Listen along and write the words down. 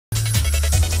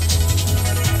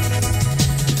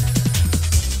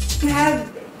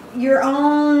have your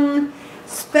own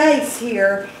space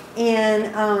here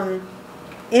in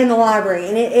the library,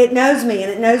 and it knows me,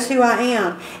 and it knows who I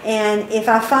am, and if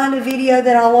I find a video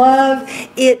that I love,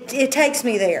 it takes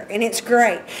me there, and it's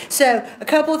great. So a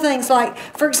couple of things, like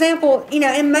for example,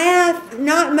 in math,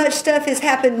 not much stuff has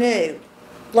happened new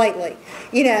lately.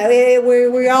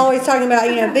 We're always talking about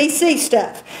BC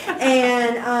stuff,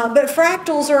 and but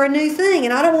fractals are a new thing,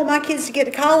 and I don't want my kids to get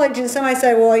to college and somebody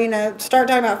say, well, start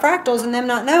talking about fractals and them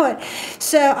not know it.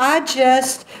 So I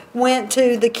just went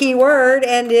to the keyword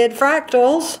and did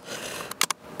fractals.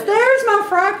 There's my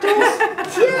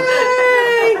fractals.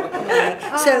 Yay!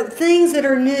 So things that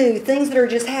are new, things that are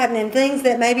just happening, things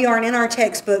that maybe aren't in our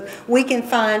textbook, we can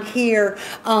find here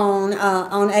on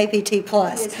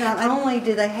APTPLUS. It's not only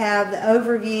do they have the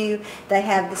overview, they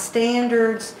have the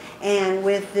standards, and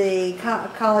with the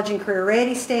college and career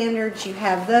ready standards, you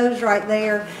have those right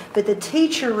there, but the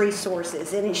teacher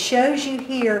resources, and it shows you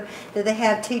here that they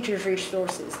have teachers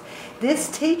resources. This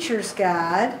teacher's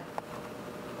guide,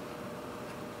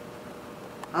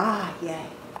 yay.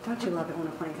 Don't you love it when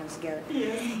a plan comes together?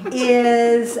 Yeah.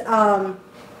 Is, how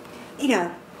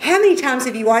many times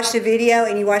have you watched a video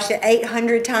and you watched it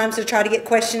 800 times to try to get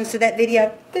questions to that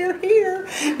video? They're here.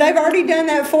 They've already done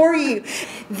that for you.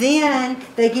 Then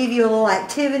they give you a little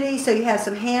activity, so you have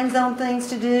some hands-on things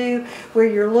to do where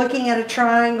you're looking at a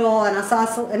triangle, an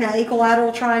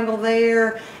equilateral triangle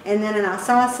there, and then an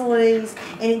isosceles,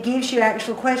 and it gives you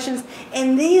actual questions.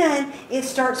 And then it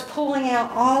starts pulling out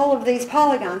all of these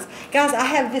polygons. Guys, I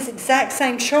have this exact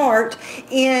same chart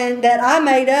that I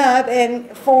made up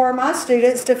and for my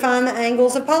students to find the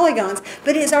angles of polygons,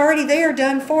 but it's already there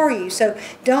done for you. So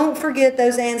don't forget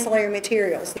those ancillary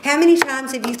materials. How many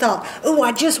times have you thought, oh,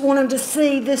 I just want them to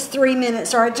see this 3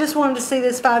 minutes, or I just want them to see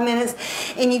this 5 minutes,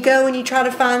 and you go and you try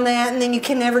to find that, and then you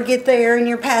can never get there, and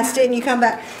you're past it, and you come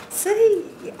back. See,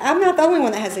 I'm not the only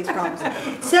one that has these problems.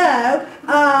 So,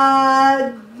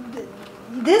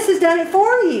 this has done it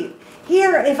for you.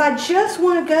 Here, if I just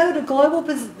want to go to global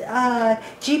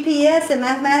GPS and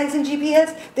mathematics and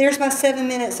GPS, there's my 7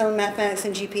 minutes on mathematics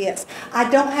and GPS. I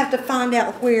don't have to find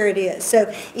out where it is. So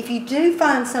if you do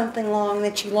find something long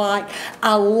that you like,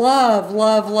 I love,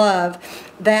 love, love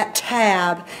that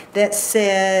tab that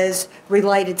says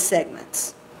related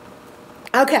segments.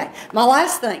 Okay, my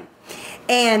last thing.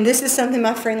 And this is something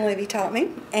my friend Libby taught me,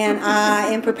 and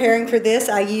in preparing for this,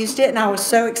 I used it, and I was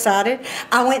so excited.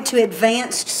 I went to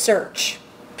advanced search.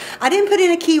 I didn't put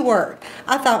in a keyword.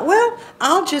 I thought, well,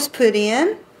 I'll just put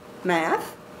in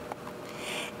math,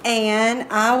 and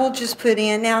I will just put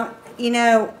in, now,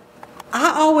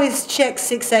 I always check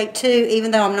 682,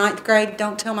 even though I'm 9th grade,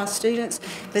 don't tell my students,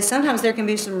 but sometimes there can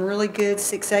be some really good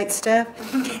 6-8 stuff.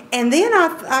 And then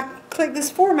I clicked this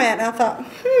format, and I thought,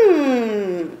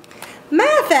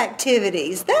 math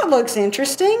activities, that looks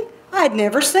interesting. I had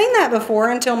never seen that before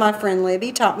until my friend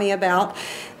Libby taught me about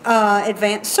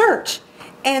advanced search.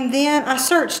 And then I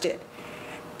searched it.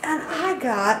 And I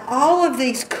got all of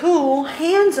these cool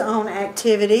hands-on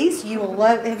activities. You will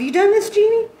love. Have you done this,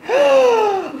 Jeannie?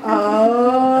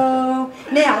 Oh.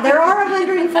 Now, there are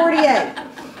 148.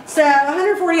 So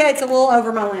 148 is a little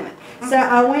over my limit. So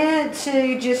I went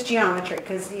to just geometry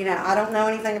because, I don't know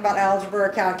anything about algebra or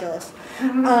calculus.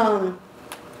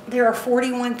 There are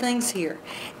 41 things here.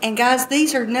 And guys,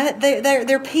 these are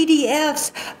they're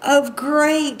PDFs of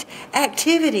great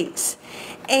activities.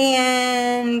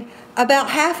 And about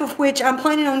half of which I'm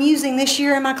planning on using this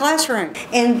year in my classroom.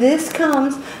 And this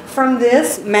comes from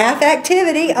this math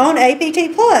activity on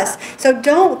APTPLUS. So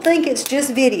don't think it's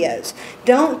just videos.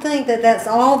 Don't think that that's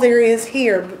all there is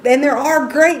here. And there are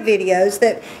great videos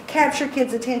that capture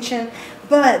kids' attention,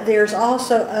 but there's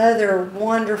also other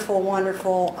wonderful,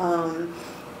 wonderful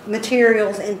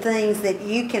materials and things that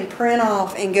you can print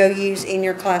off and go use in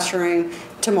your classroom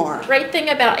tomorrow. Great thing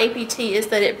about APT is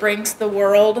that it brings the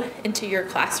world into your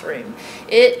classroom.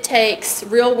 It takes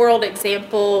real world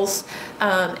examples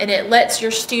and it lets your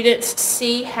students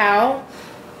see how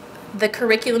the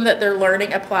curriculum that they're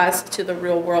learning applies to the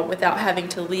real world without having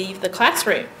to leave the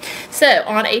classroom. So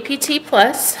on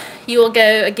APTPLUS, you will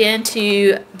go again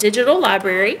to Digital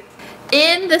Library.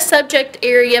 In the subject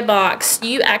area box,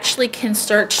 you actually can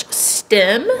search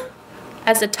STEM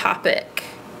as a topic.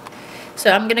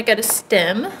 So I'm going to go to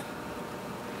STEM.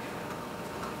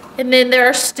 And then there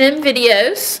are STEM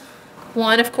videos.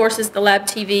 One, of course, is the Lab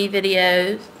TV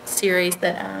video series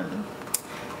that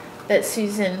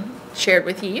Susan shared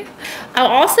with you. I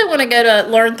also want to go to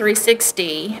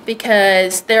Learn360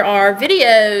 because there are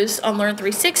videos on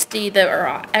Learn360 that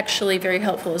are actually very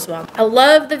helpful as well. I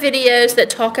love the videos that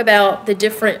talk about the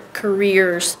different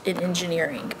careers in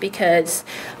engineering, because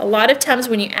a lot of times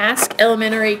when you ask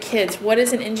elementary kids, what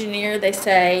is an engineer, they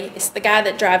say, it's the guy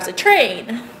that drives a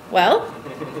train. Well,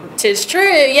 'tis true,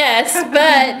 yes,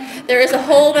 but there is a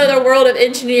whole other world of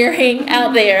engineering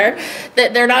out there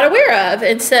that they're not aware of.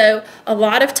 And so a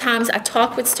lot of times I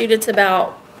talk with students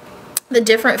about the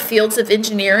different fields of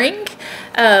engineering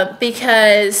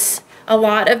because a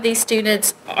lot of these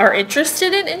students are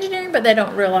interested in engineering, but they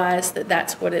don't realize that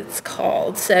that's what it's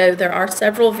called. So there are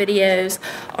several videos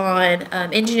on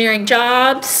engineering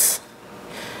jobs,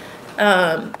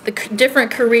 the different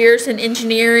careers in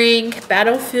engineering,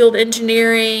 battlefield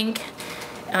engineering,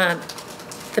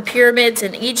 the pyramids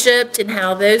in Egypt and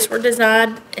how those were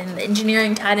designed and the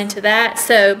engineering tied into that.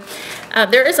 So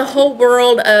there is a whole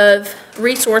world of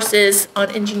resources on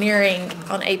engineering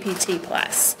on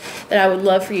APTPLUS that I would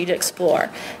love for you to explore.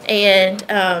 And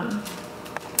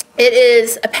it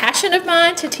is a passion of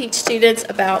mine to teach students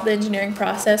about the engineering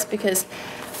process, because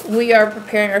we are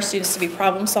preparing our students to be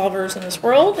problem solvers in this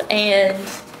world, and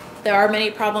there are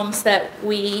many problems that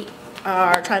we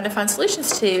are trying to find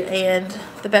solutions to, and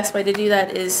the best way to do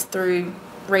that is through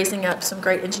raising up some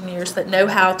great engineers that know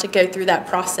how to go through that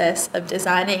process of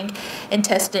designing and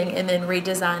testing and then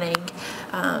redesigning,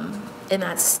 and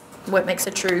that's what makes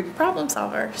a true problem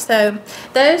solver. So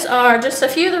those are just a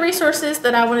few of the resources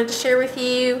that I wanted to share with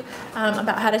you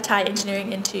about how to tie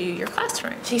engineering into your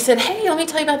classroom. She said, hey, let me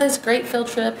tell you about this great field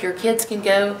trip. Your kids can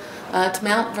go to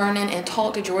Mount Vernon and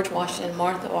talk to George Washington,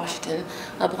 Martha Washington,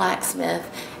 a blacksmith,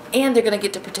 and they're going to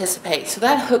get to participate. So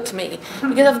that hooked me,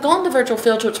 because I've gone to virtual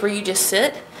field trips where you just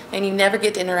sit and you never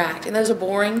get to interact, and those are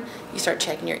boring. You start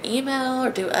checking your email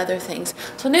or do other things.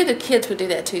 So I knew the kids would do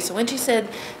that too. So when she said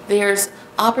there's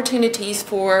opportunities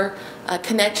for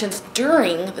connections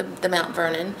during the Mount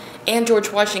Vernon, and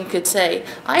George Washington could say,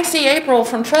 I see April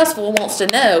from Trustful wants to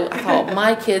know, I thought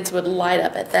my kids would light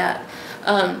up at that.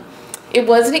 It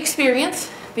was an experience,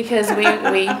 because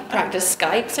we practiced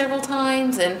Skype several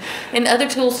times and other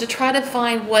tools to try to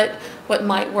find what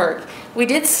might work. We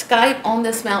did Skype on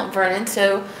this Mount Vernon,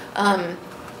 so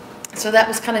that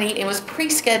was kind of neat. It was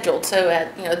pre-scheduled, so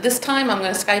at this time I'm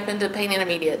going to Skype into Paint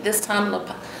Intermediate. This time I'm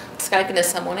Skype into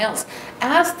someone else.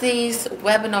 As these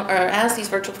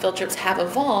virtual field trips have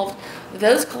evolved,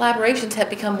 those collaborations have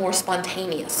become more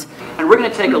spontaneous. And we're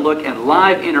going to take a look and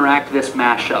live interact this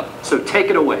mashup. So take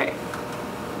it away.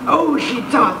 Oh, she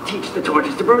doth teach the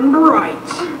torches to burn bright.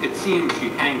 It seems she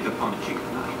hangs upon a cheek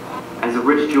of night. As a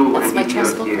rich jewel That's and my beauty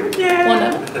Trustful. here, One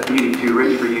of them. a beauty too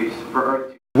rich for use, for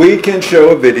earth. We can show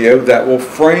a video that will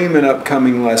frame an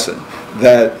upcoming lesson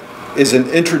that is an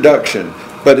introduction,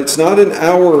 but it's not an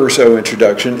hour or so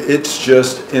introduction, it's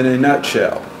just in a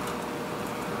nutshell.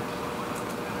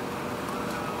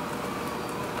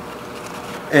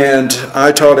 And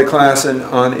I taught a class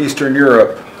on Eastern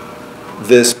Europe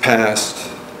this past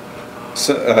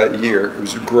year. It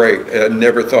was great. I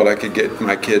never thought I could get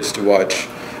my kids to watch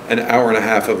an hour and a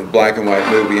half of a black and white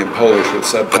movie in Polish with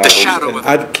subtitles.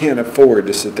 I can't afford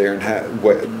to sit there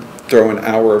and throw an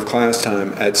hour of class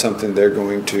time at something they're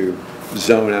going to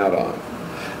zone out on.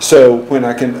 So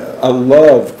I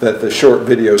love that the short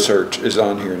video search is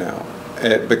on here now,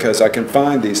 because I can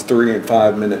find these 3 and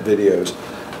 5 minute videos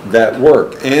that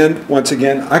work. And once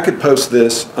again, I could post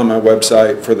this on my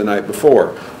website for the night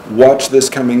before. Watch this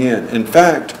coming in. In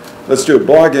fact, let's do a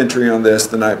blog entry on this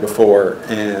the night before,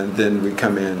 and then we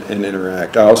come in and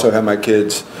interact. I also have my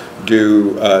kids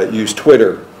use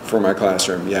Twitter for my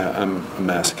classroom. Yeah, I'm a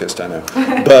masochist, I know.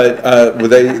 But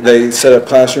they set up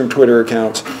classroom Twitter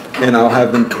accounts, and I'll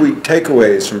have them tweet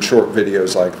takeaways from short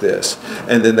videos like this.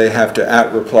 And then they have to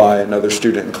 @reply another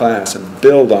student in class and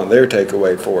build on their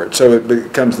takeaway for it. So it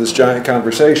becomes this giant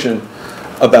conversation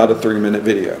about a 3-minute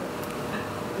video.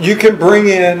 You can bring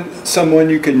in someone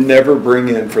you could never bring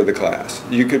in for the class.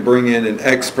 You could bring in an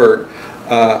expert.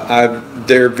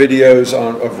 There are videos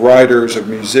of writers, of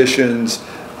musicians,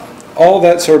 all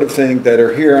that sort of thing that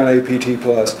are here on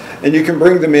APTPLUS, and you can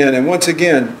bring them in. And once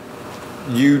again,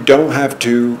 you don't have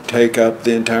to take up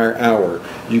the entire hour.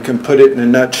 You can put it in a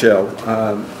nutshell.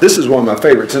 This is one of my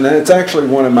favorites, and it's actually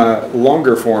one of my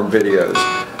longer form videos.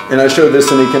 And I showed this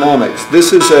in economics.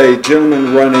 This is a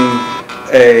gentleman running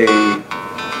a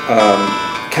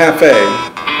cafe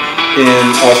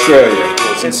in Australia.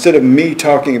 Instead of me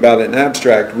talking about it in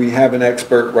abstract, we have an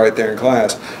expert right there in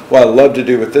class. What I love to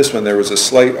do with this one, there was a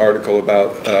Slate article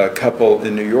about a couple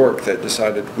in New York that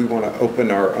decided we want to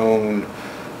open our own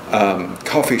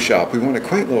coffee shop. We want a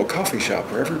quaint little coffee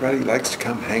shop where everybody likes to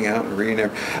come hang out and read.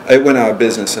 It went out of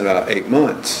business in about 8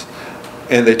 months.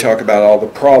 And they talk about all the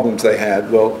problems they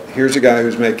had. Well, here's a guy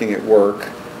who's making it work.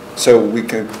 So we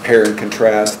can compare and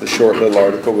contrast the short little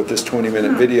article with this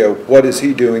 20-minute video. What is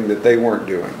he doing that they weren't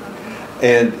doing?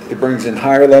 And it brings in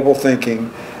higher level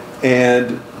thinking.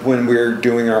 And when we're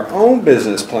doing our own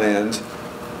business plans,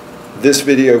 this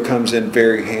video comes in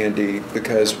very handy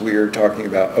because we're talking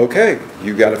about, okay,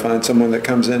 you got to find someone that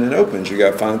comes in and opens. You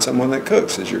got to find someone that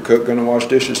cooks. Is your cook going to wash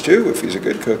dishes too? If he's a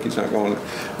good cook, he's not going to.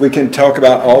 We can talk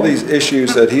about all these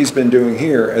issues that he's been doing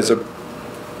here as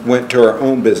went to our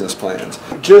own business plans.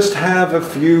 Just have a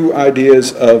few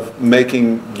ideas of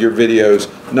making your videos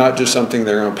not just something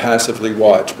they're going to passively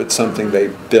watch, but something they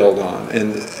build on.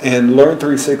 And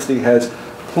Learn360 has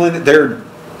plenty. There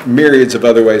myriads of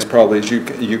other ways probably as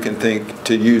you can think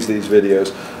to use these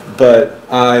videos, but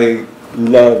I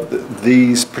love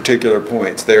these particular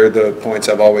points. They're the points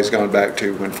I've always gone back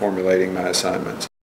to when formulating my assignments.